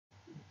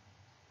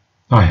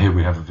Hi, here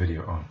we have a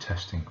video on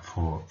testing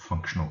for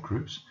functional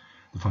groups.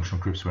 The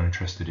functional groups we're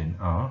interested in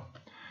are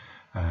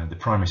the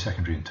primary,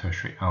 secondary and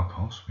tertiary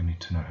alcohols. We need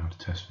to know how to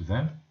test for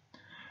them.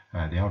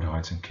 The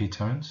aldehydes and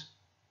ketones,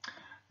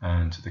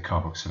 and the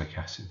carboxylic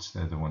acids.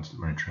 They're the ones that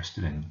we're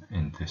interested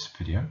in this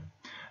video.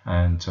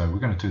 And we're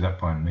going to do that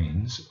by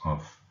means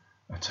of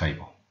a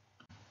table.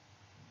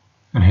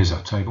 And here's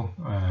our table.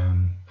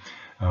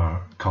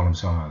 Our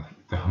columns are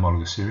the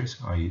homologous series,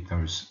 i.e.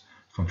 those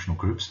functional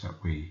groups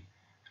that we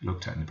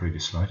looked at in the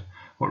previous slide,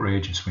 what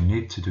reagents we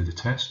need to do the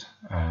test,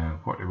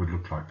 what it would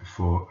look like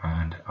before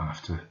and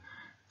after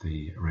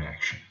the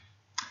reaction.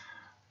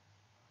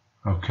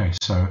 Okay,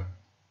 so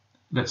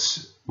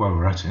let's, while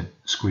we're at it,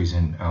 squeeze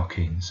in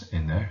alkenes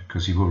in there,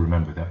 because you will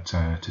remember that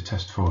to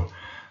test for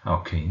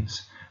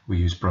alkenes we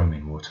use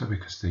bromine water,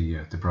 because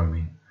the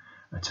bromine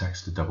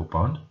attacks the double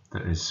bond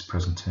that is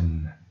present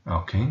in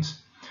alkenes.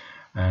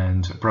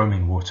 And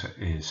bromine water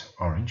is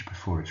orange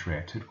before it's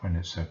reacted, when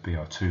it's a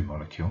Br2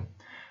 molecule.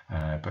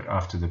 But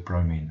after the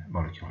bromine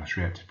molecule has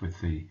reacted with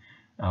the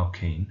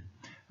alkene,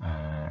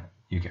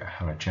 you get a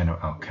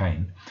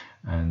halogenoalkane,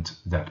 and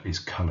that is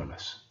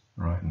colourless,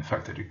 right? And the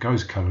fact that it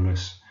goes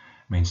colourless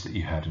means that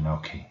you had an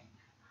alkene.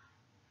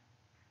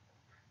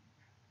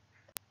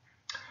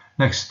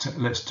 Next,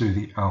 let's do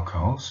the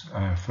alcohols.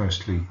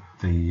 Firstly,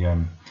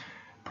 the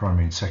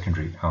primary and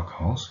secondary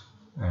alcohols.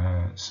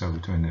 So we're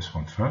doing this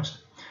one first.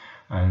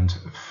 And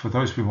for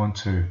those we want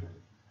to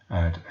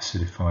add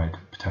acidified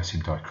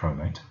potassium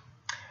dichromate,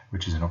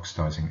 which is an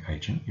oxidizing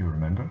agent, you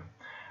remember,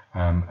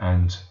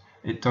 and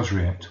it does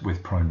react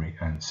with primary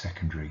and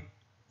secondary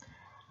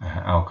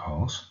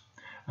alcohols.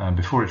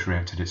 Before it's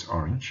reacted, it's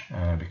orange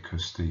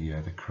because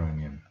the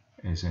chromium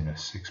is in a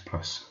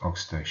 6+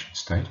 oxidation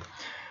state,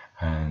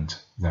 and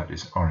that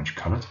is orange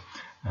colored.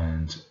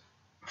 And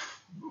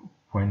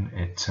when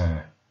it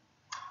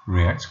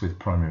reacts with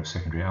primary or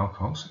secondary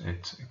alcohols,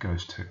 it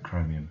goes to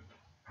chromium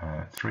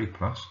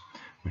 3+,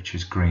 which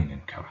is green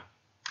in color.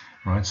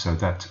 Right, so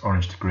that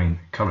orange to green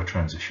color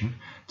transition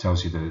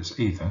tells you that it's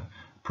either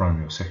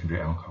primary or secondary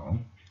alcohol.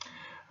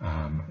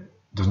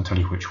 Doesn't tell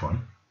you which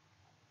one,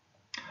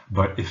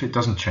 but if it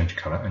doesn't change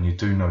color and you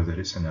do know that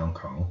it's an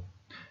alcohol,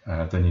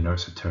 then you know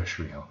it's a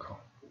tertiary alcohol.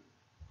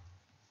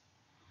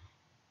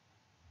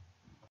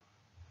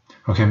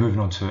 Okay, moving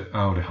on to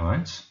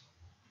aldehydes.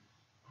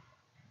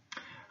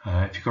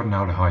 If you've got an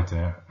aldehyde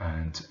there,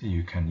 and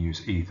you can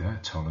use either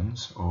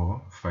toluenes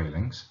or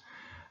phthalings.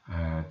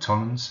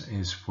 Toluenes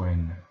is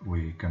when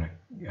we're going to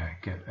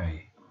get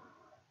a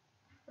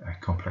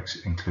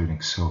complex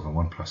including silver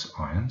 1+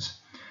 ions,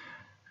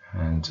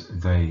 and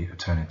they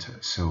turn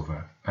into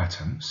silver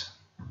atoms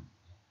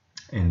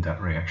in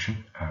that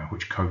reaction,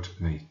 which coat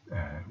the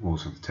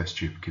walls of the test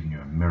tube, giving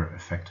you a mirror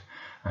effect.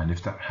 And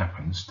if that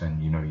happens,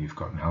 then you know you've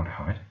got an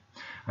aldehyde.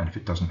 And if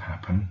it doesn't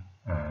happen,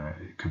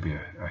 it could be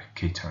a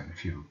ketone,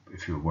 if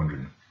you were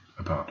wondering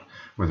about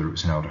whether it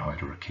was an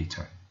aldehyde or a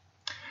ketone.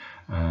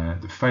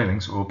 The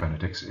phthalings or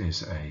Benedict's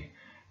is a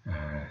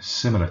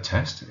similar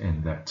test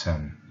in that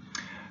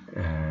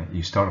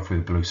you start off with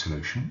a blue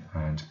solution,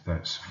 and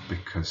that's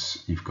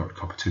because you've got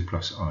copper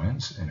 2+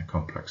 ions in a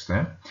complex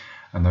there,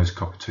 and those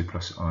copper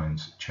 2+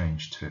 ions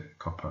change to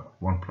copper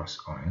 1+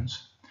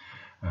 ions,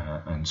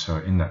 and so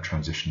in that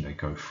transition they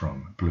go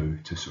from blue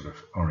to sort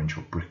of orange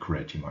or brick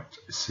red. You might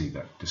see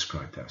that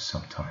described there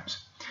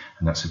sometimes,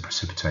 and that's a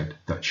precipitate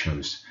that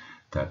shows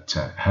that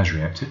has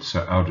reacted.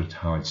 So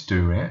aldehydes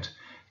do react,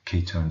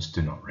 ketones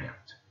do not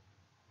react.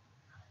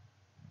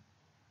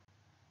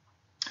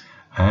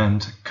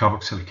 And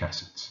carboxylic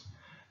acids.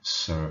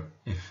 So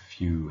if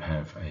you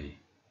have a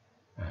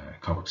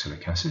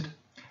carboxylic acid,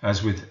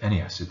 as with any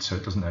acid, so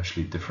it doesn't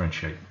actually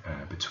differentiate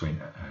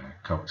between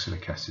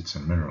carboxylic acids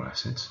and mineral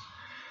acids,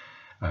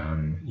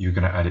 you're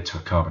going to add it to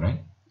a carbonate,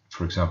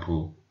 for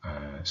example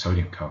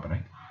sodium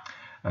carbonate,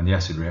 and the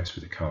acid reacts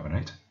with the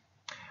carbonate.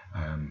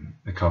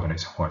 The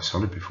carbonate's a white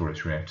solid before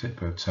it's reacted,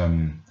 but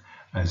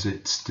as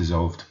it's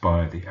dissolved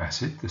by the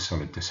acid, the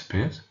solid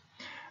disappears,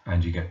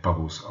 and you get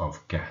bubbles of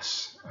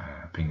gas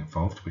being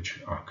involved,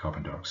 which are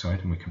carbon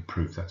dioxide, and we can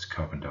prove that's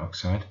carbon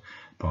dioxide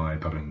by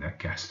bubbling that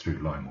gas through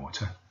lime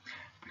water,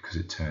 because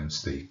it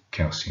turns the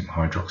calcium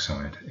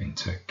hydroxide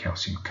into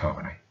calcium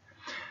carbonate,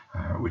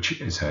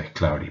 which is a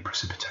cloudy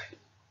precipitate.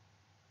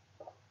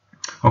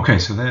 Okay,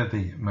 so they're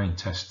the main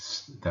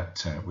tests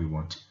that we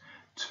want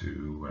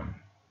to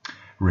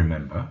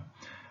remember.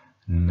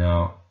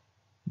 Now,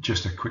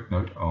 just a quick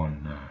note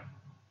on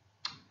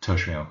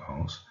tertiary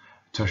alcohols.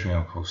 Tertiary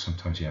alcohols,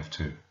 sometimes you have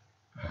to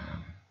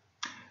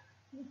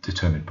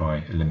determine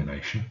by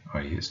elimination,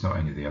 i.e. it's not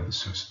any of the others,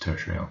 so it's a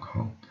tertiary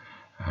alcohol.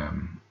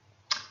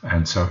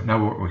 And so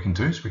now what we can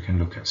do is we can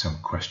look at some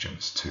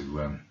questions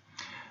to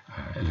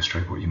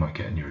illustrate what you might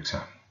get in your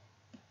exam.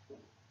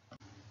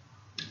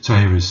 So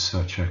here is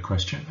such a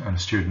question, and a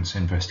student's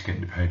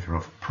investigating the behaviour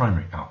of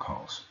primary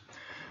alcohols.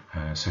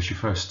 So she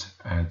first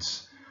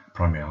adds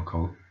primary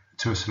alcohol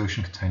to a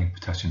solution containing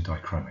potassium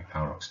dichromate,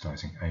 our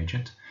oxidizing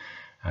agent,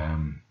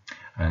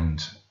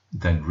 and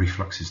then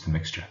refluxes the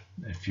mixture.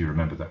 If you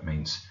remember, that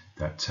means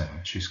that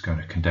she's going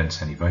to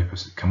condense any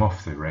vapors that come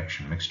off the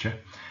reaction mixture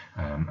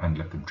and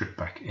let them drip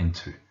back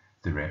into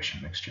the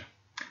reaction mixture.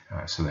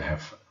 So they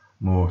have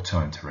more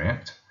time to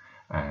react,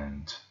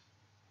 and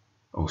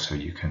also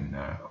you can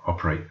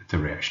operate the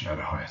reaction at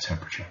a higher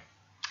temperature.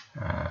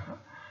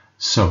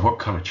 So what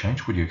colour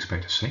change would you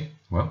expect to see?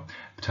 Well,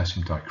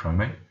 potassium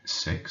dichromate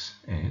 6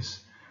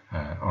 is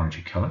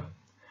orangey colour,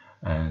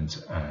 and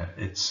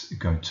it's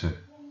going to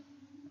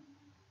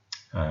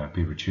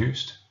be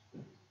reduced,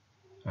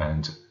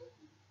 and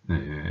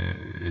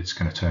it's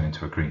going to turn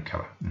into a green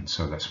colour, and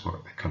so that's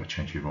what the colour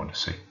change you want to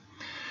see.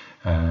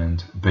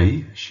 And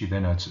B, she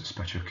then adds a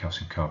spatula of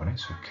calcium carbonate,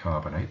 so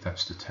carbonate,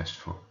 that's the test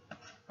for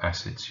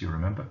acids, you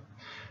remember.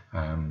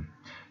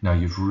 Now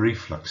you've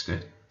refluxed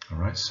it, all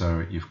right,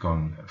 so you've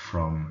gone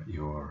from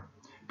your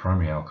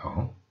primary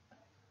alcohol,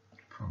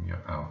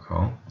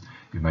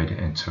 you made it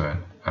into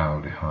an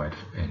aldehyde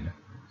in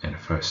a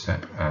first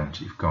step, and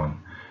you've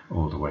gone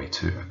all the way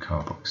to a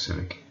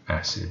carboxylic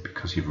acid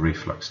because you've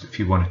refluxed. If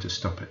you wanted to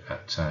stop it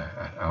at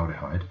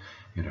aldehyde,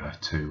 you'd have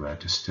to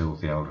distill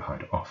the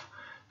aldehyde off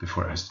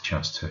before it has the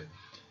chance to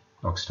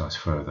oxidize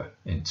further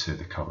into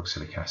the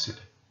carboxylic acid.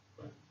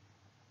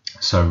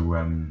 So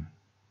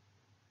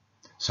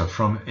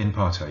from in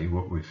part A,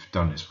 what we've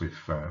done is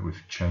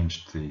we've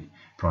changed the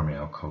primary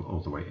alcohol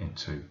all the way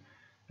into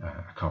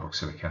a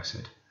carboxylic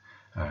acid,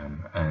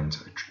 and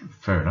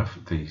fair enough,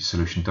 the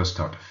solution does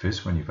start to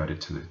fizz when you've added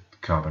to the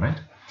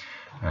carbonate,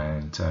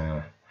 and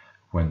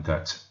when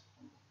that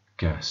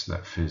gas,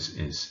 that fizz,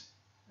 is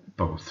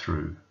bubbled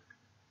through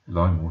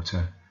lime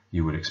water,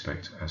 you would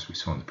expect, as we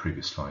saw on the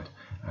previous slide,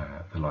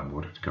 the lime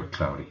water to go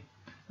cloudy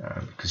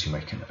because you're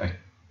making a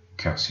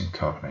calcium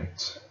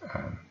carbonate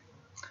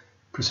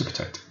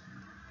precipitate.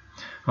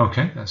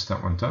 Okay, that's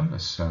that one done.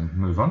 Let's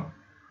move on.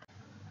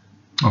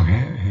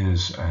 Okay,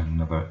 here's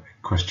another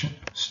question.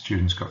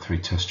 Student's got 3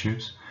 test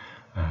tubes.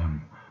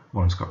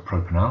 One's got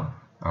propanal,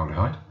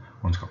 aldehyde,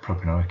 one's got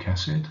propanoic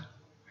acid,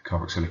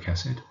 carboxylic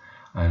acid,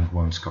 and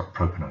one's got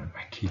propanone,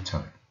 a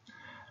ketone.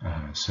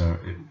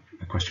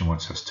 The question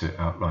wants us to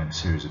outline a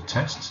series of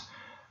tests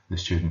the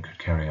student could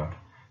carry out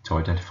to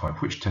identify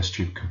which test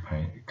tube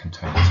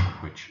contains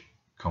which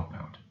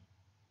compound,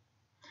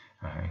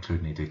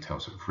 including the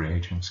details of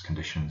reagents,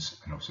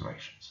 conditions, and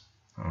observations.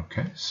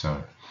 Okay,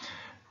 so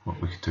what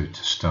we could do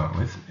to start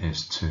with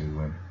is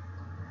to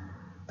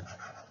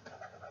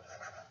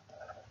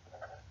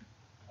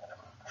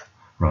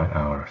write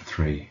our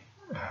 3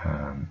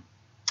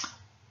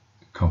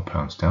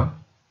 compounds down.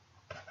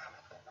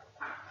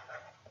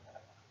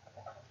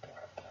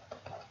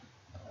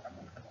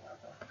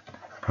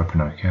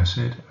 Propanoic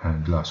acid,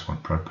 and last one,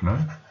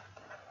 propanone.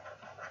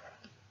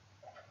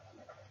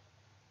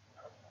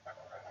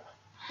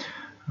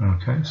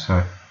 Okay,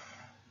 so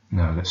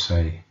now let's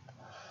say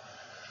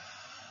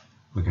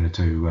we're going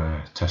to do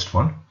test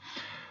 1.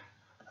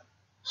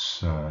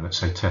 So let's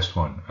say test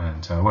 1,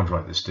 and I won't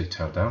write this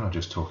detail down, I'll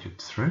just talk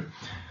it through.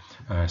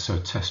 So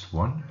test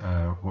 1,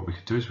 what we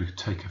could do is we could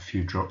take a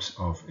few drops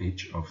of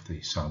each of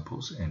the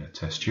samples in a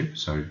test tube,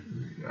 so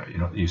you're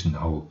not using the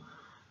whole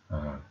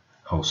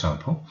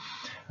sample,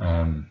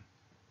 and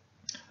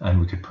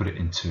we could put it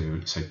into,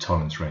 let's say,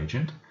 Tollens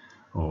reagent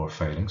or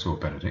Fehling's or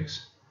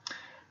Benedict's,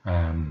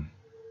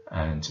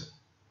 and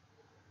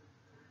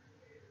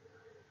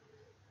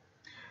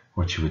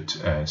what you would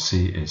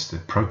see is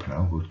that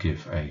propanal would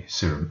give a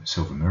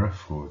silver mirror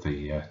for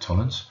the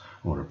Tollens,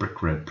 or a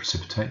brick red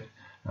precipitate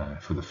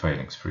for the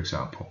Fehling's, for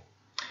example,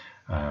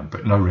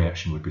 but no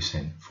reaction would be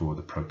seen for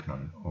the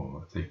propanone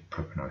or the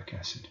propanoic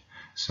acid.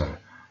 So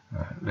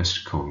let's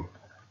call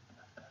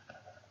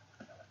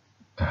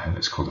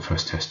the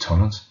first test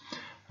Tollens,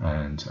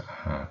 and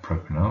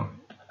propanol,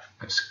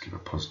 let's give a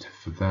positive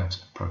for that.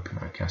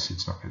 Propanoic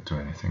acid's not going to do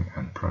anything,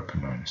 and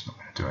propanone is not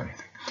going to do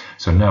anything.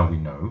 So now we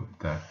know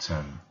that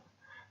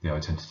the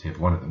identity of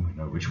one of them, we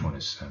know which one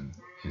is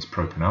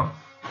propanol.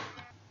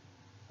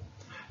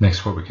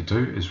 Next, what we could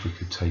do is we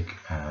could take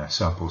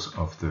samples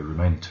of the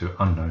remaining 2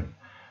 unknown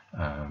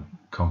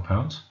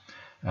compounds,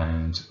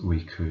 and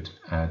we could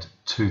add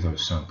to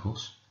those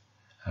samples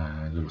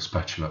a little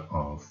spatula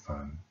of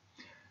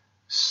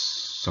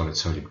solid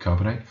sodium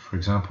carbonate, for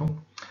example.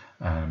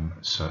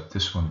 So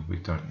this one we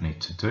don't need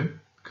to do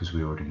because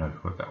we already know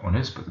what that one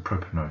is, but the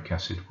propanoic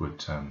acid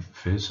would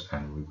fizz,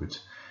 and we would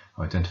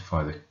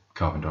identify the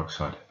carbon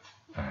dioxide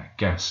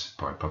gas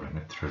by bubbling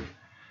it through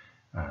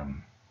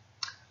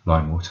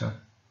lime water,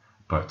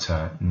 but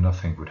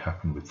nothing would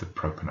happen with the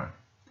propanone.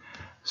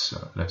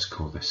 So let's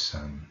call this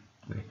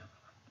the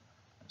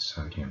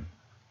sodium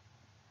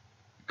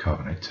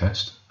carbonate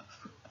test,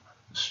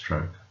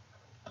 stroke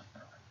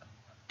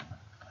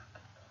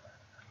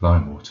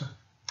lime water,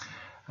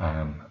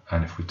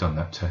 and if we've done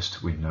that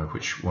test, we know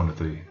which one of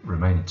the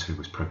remaining 2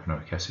 was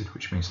propanoic acid,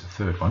 which means the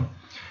third one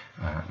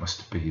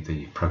must be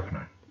the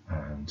propanone,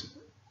 and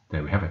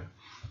there we have it.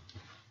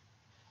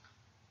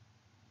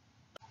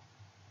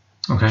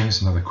 Okay,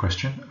 here's another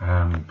question.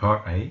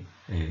 Part A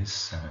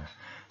is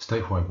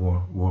state why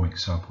warming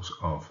samples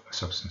of a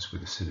substance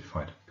with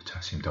acidified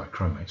potassium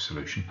dichromate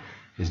solution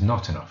is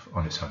not enough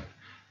on its own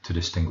to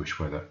distinguish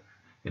whether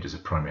it is a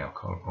primary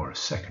alcohol or a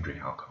secondary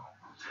alcohol?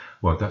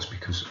 Well, that's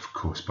because, of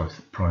course,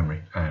 both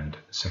primary and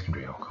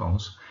secondary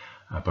alcohols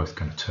are both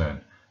going to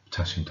turn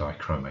potassium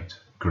dichromate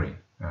green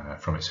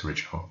from its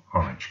original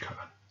orange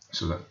colour.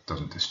 So that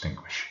doesn't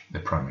distinguish the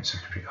primary and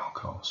secondary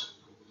alcohols.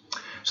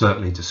 So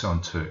that leads us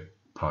on to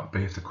part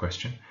B of the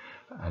question.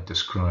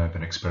 Describe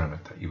an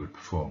experiment that you would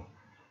perform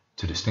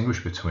to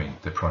distinguish between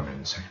the primary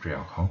and the secondary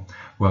alcohol.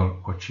 Well,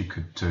 what you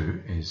could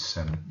do is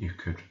you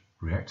could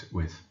react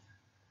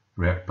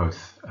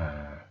both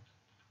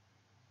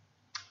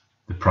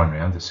the primary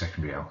and the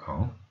secondary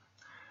alcohol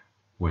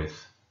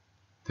with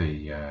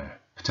the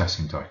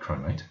potassium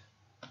dichromate,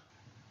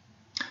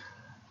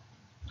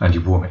 and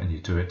you warm it, and you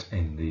do it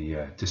in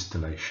the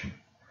distillation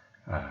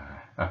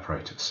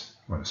apparatus.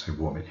 When I say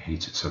warm it,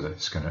 heat it so that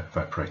it's going to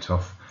evaporate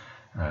off,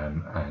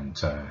 and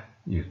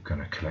you're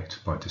going to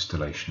collect by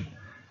distillation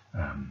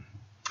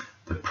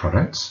the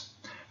products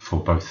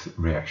for both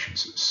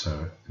reactions.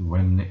 So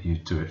when you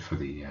do it for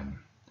the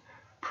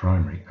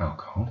primary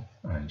alcohol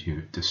and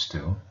you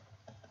distill,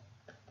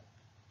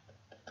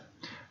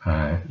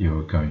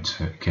 you're going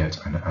to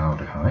get an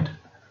aldehyde,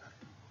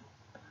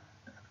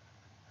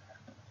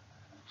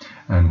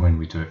 and when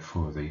we do it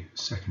for the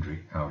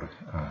secondary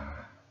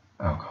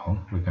alcohol,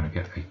 we're going to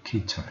get a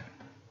ketone.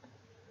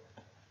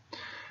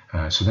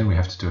 So then we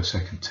have to do a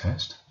second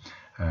test,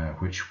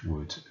 which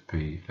would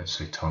be, let's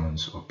say,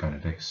 Tollens or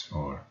Benedict's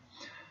or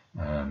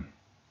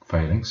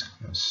Fehling's.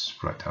 Let's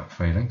write down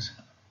Fehling's.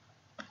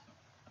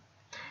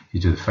 You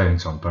do the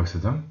Fehling's on both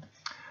of them,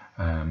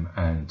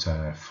 and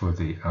for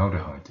the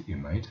aldehyde that you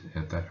made,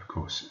 that of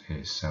course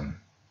is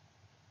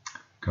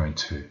going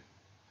to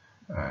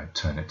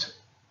turn it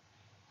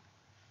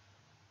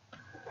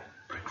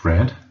brick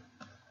red,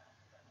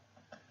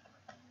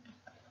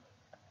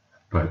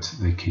 but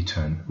the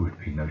ketone would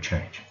be no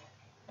change.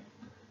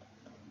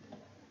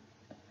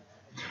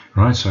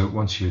 Right, so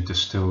once you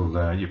distill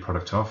your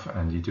product off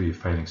and you do your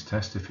Fehling's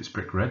test, if it's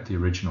brick red, the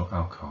original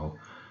alcohol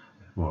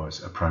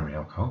was a primary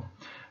alcohol.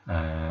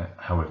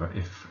 However,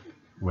 if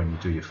when you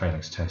do your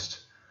Fehling's test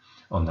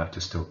on that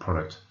distilled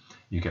product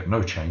you get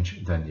no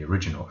change, then the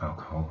original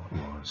alcohol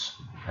was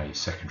a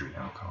secondary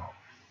alcohol.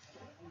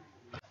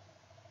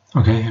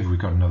 Okay, here we've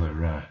got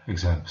another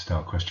exam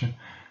style question.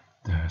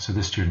 So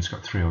this student's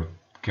got three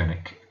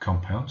organic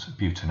compounds: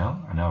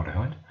 butanal, an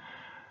aldehyde,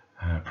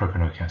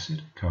 propanoic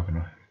acid,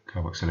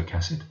 carboxylic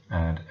acid,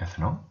 and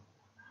ethanol,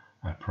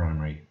 a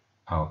primary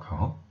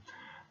alcohol.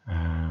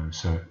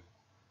 So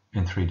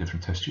in three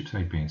different test tubes,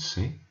 A, B, and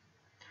C.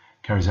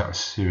 Carries out a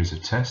series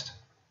of tests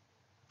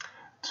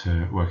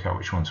to work out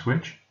which one's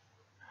which,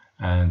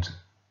 and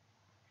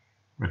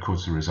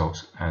records the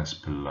results as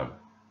below.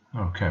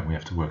 Okay, we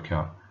have to work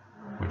out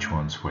which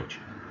one's which.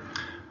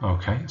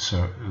 Okay,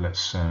 so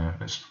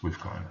we've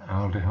got an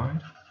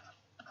aldehyde,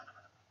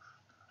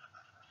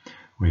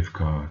 we've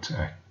got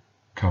a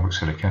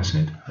carboxylic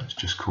acid, let's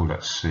just call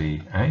that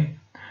Ca,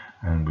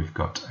 and we've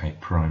got a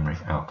primary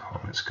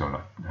alcohol. Let's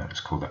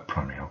call that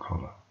primary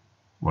alcohol,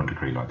 1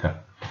 degree, like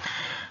that.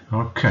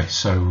 Okay,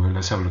 so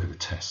let's have a look at the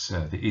tests.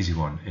 The easy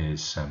one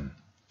is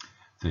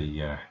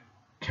the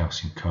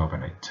calcium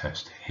carbonate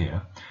test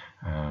here,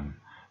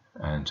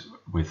 and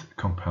with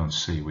compound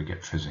C we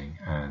get fizzing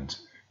and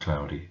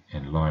cloudy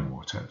in lime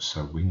water,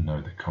 so we know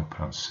that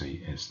compound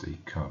C is the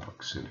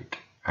carboxylic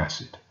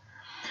acid.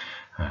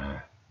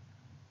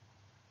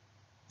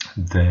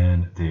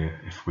 Then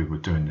if we were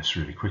doing this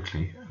really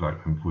quickly,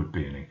 like we would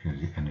be in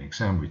an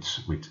exam,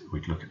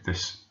 we'd look at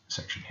this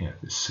section here.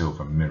 This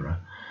silver mirror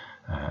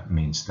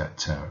means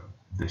that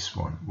this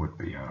one would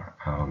be our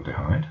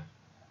aldehyde.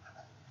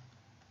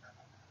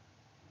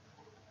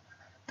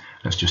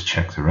 Let's just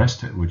check the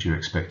rest. Would you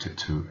expect it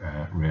to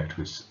react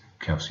with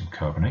calcium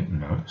carbonate?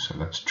 No, so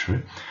that's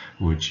true.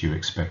 Would you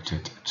expect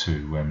it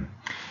to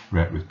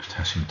react with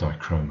potassium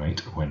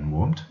dichromate when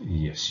warmed?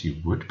 Yes,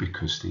 you would,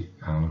 because the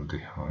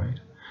aldehyde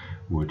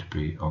would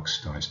be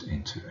oxidized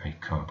into a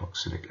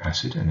carboxylic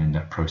acid, and in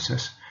that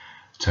process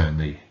turn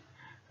the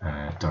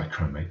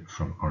dichromate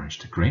from orange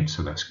to green,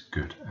 so that's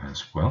good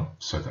as well.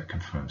 So that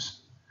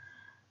confirms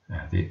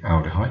the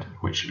aldehyde,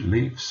 which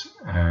leaves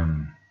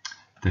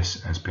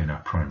this as being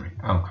our primary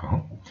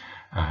alcohol.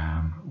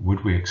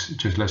 Would we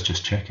let's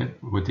just check it.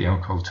 Would the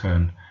alcohol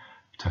turn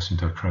potassium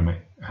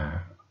dichromate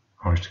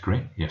orange to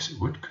green? Yes, it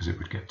would, because it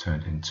would get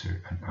turned into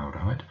an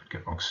aldehyde. It would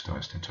get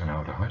oxidized into an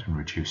aldehyde and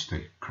reduce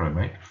the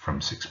chromate from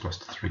 6+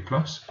 to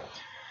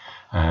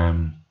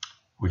 3+.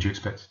 Would you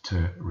expect it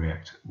to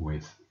react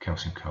with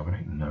calcium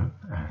carbonate? No.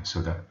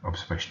 So that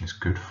observation is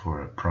good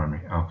for a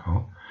primary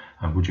alcohol.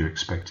 And would you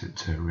expect it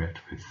to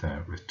react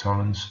with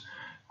Tollens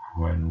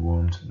when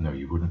warmed? No,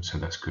 you wouldn't. So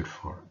that's good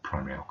for a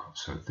primary alcohol.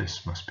 So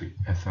this must be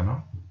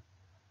ethanol.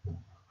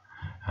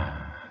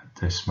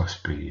 This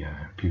must be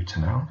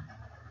butanal.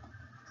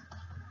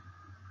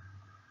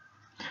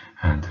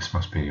 And this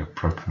must be a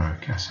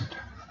propanoic acid.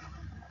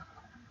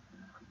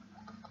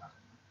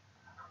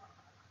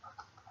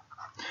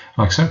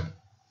 Like so.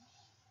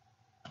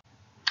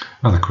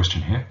 Another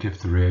question here, give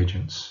the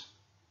reagents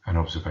and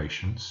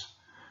observations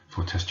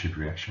for test tube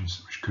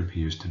reactions which could be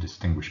used to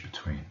distinguish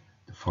between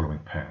the following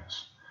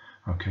pairs.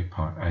 Okay,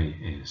 part A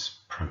is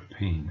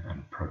propene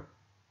and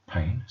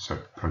propane. So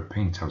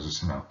propene tells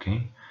us an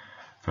alkene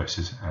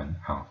versus an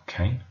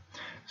alkane.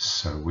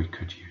 So we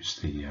could use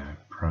the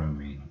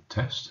bromine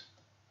test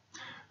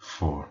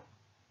for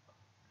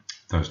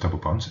those double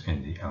bonds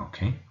in the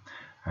alkene,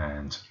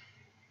 and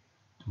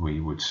we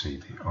would see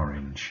the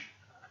orange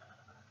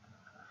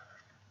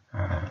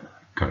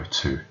go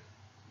to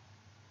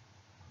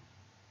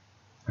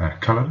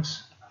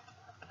colourless.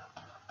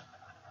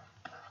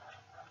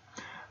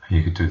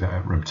 You could do that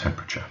at room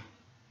temperature.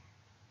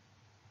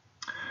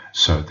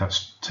 So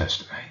that's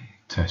test A.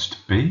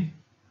 Test B.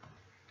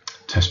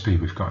 Test B,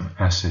 we've got an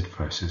acid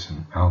versus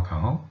an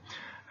alcohol.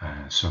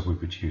 So we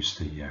would use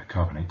the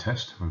carbonate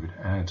test. We would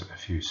add a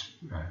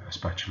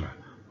spatula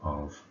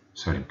of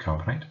sodium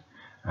carbonate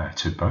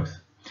to both,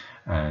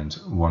 and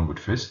one would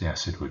fizz, the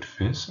acid would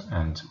fizz,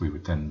 and we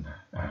would then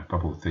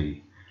bubble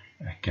the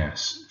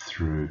gas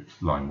through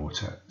lime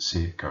water,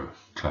 see it go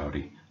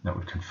cloudy. That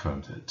would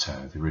confirm that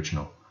the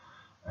original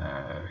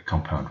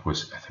compound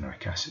was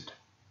ethanoic acid.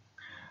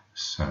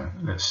 So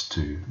let's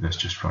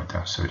just write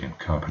down sodium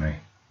carbonate,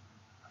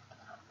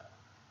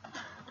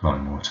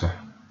 lime water,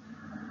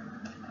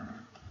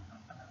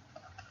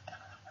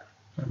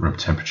 at room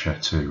temperature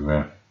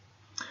to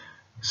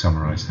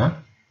summarize that.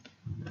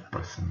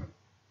 Both of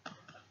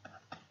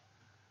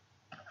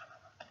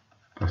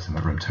them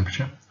at room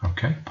temperature.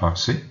 Okay, part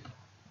C.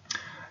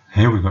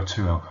 Here we've got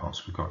two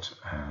alcohols. We've got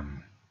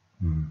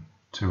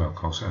two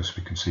alcohols, as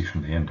we can see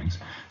from the endings.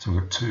 So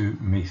we've got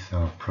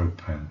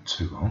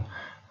 2-methyl-propan-2-ol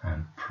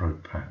and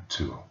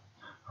propan-2-ol.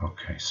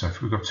 Okay, so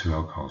if we've got two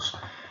alcohols,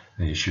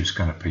 the issue is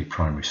going to be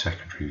primary,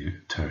 secondary,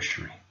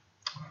 tertiary.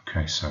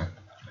 Okay, so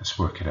let's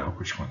work it out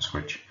which one's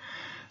which.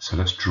 So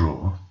let's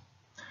draw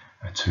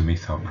a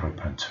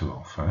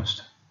 2-methyl-propan-2-ol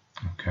first.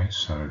 Okay,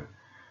 so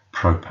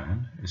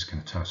propan is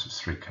going to tell us it's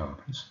 3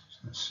 carbons.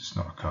 So it's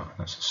not a carbon,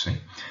 that's a C.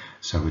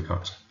 So we've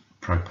got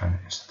propan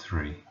is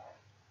 3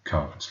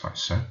 carbons, like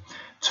so.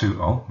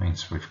 2-ol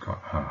means we've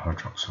got a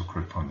hydroxyl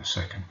group on the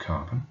second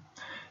carbon.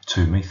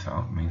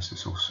 2-methyl means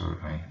there's also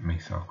a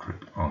methyl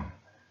group on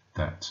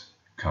that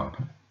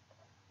carbon.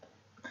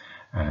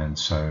 And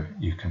so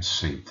you can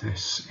see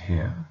this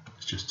here,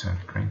 let's just turn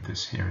it green,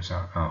 this here is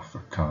our alpha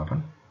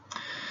carbon.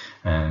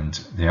 And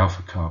the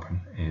alpha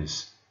carbon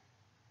is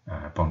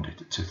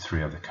bonded to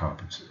 3 other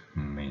carbons,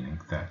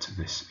 meaning that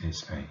this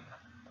is a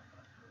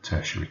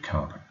tertiary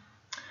carbon,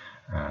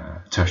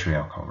 tertiary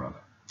alcohol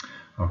rather.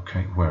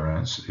 Okay,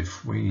 whereas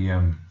if we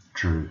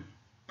drew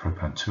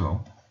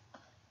propan-2-ol,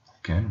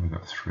 again we've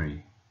got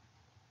 3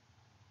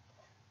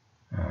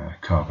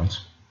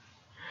 carbons,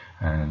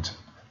 and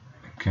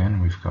again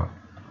we've got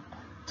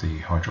the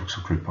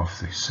hydroxyl group off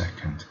the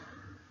second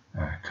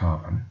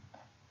carbon,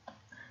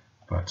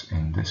 but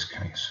in this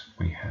case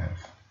we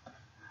have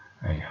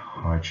a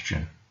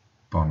hydrogen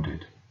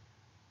bonded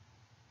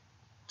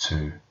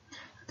to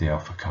the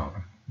alpha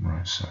carbon.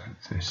 Right, so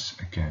this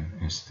again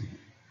is the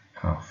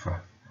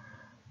alpha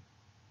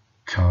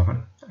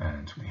carbon,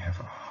 and we have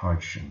a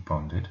hydrogen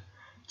bonded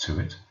to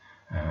it,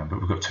 but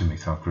we've got 2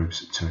 methyl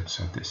groups to it,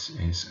 so this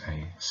is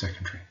a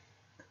secondary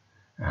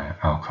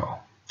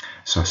alcohol.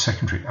 So a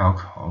secondary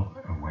alcohol,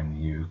 when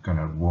you're going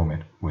to warm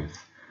it with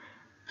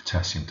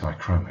potassium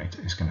dichromate,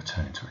 is going to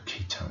turn into a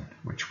ketone,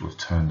 which will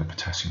turn the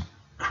potassium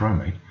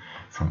chromate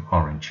from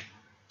orange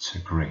to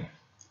green.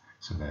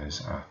 So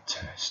there's our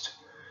test.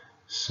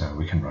 So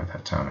we can write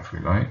that down if we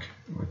like.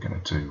 We're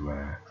going to do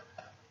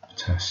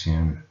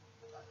potassium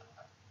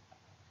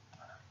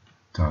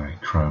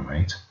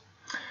dichromate.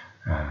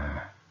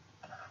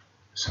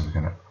 So we're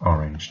going to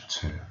orange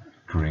to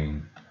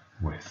green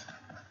with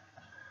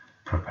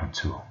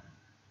propan-2-ol.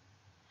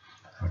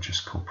 I'll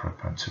just call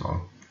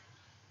propan-2-ol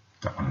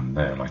that one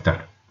there, like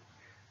that.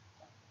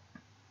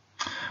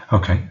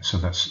 Okay, so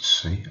that's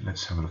C.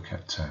 Let's have a look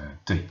at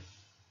D.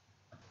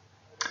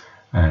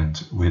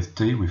 And with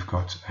D, we've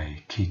got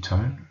a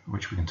ketone,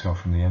 which we can tell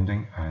from the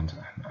ending, and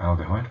an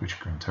aldehyde, which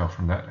we can tell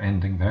from that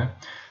ending there.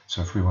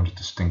 So if we want to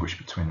distinguish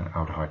between an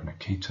aldehyde and a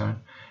ketone,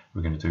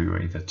 we're going to do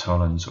either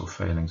Tollens or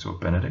Fehlings or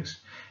Benedicts.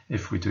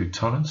 If we do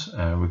Tollens,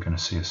 we're going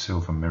to see a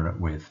silver mirror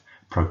with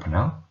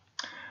propanal,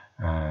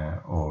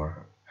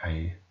 or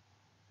a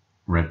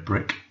red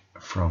brick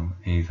from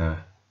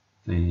either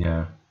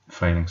the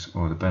Fehlings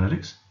or the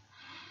Benedicts.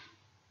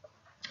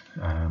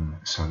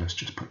 So let's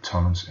just put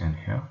Tollens in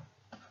here.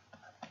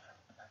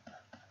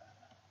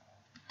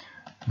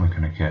 We're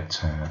going to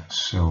get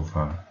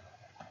silver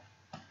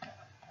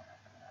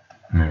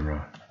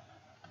mirror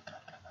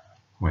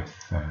with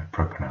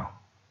propanal,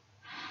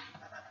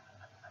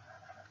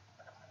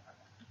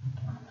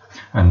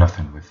 and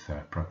nothing with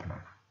propanol.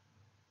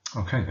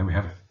 Okay, there we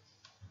have it.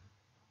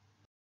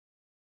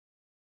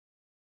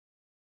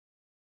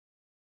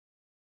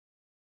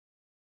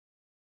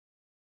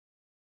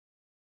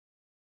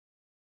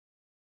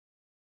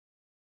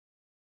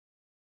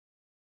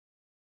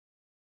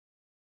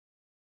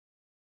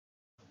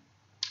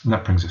 And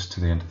that brings us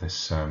to the end of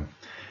this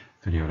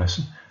video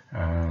lesson,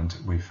 and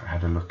we've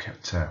had a look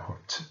at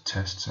what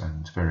tests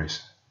and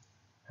various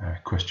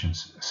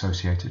questions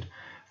associated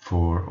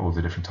for all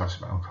the different types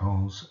of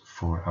alcohols,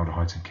 for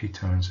aldehydes and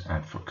ketones,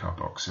 and for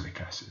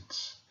carboxylic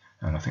acids.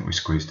 And I think we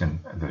squeezed in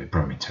the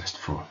bromine test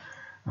for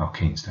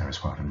alkenes there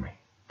as well, didn't we?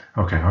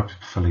 Okay,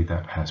 hopefully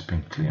that has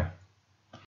been clear.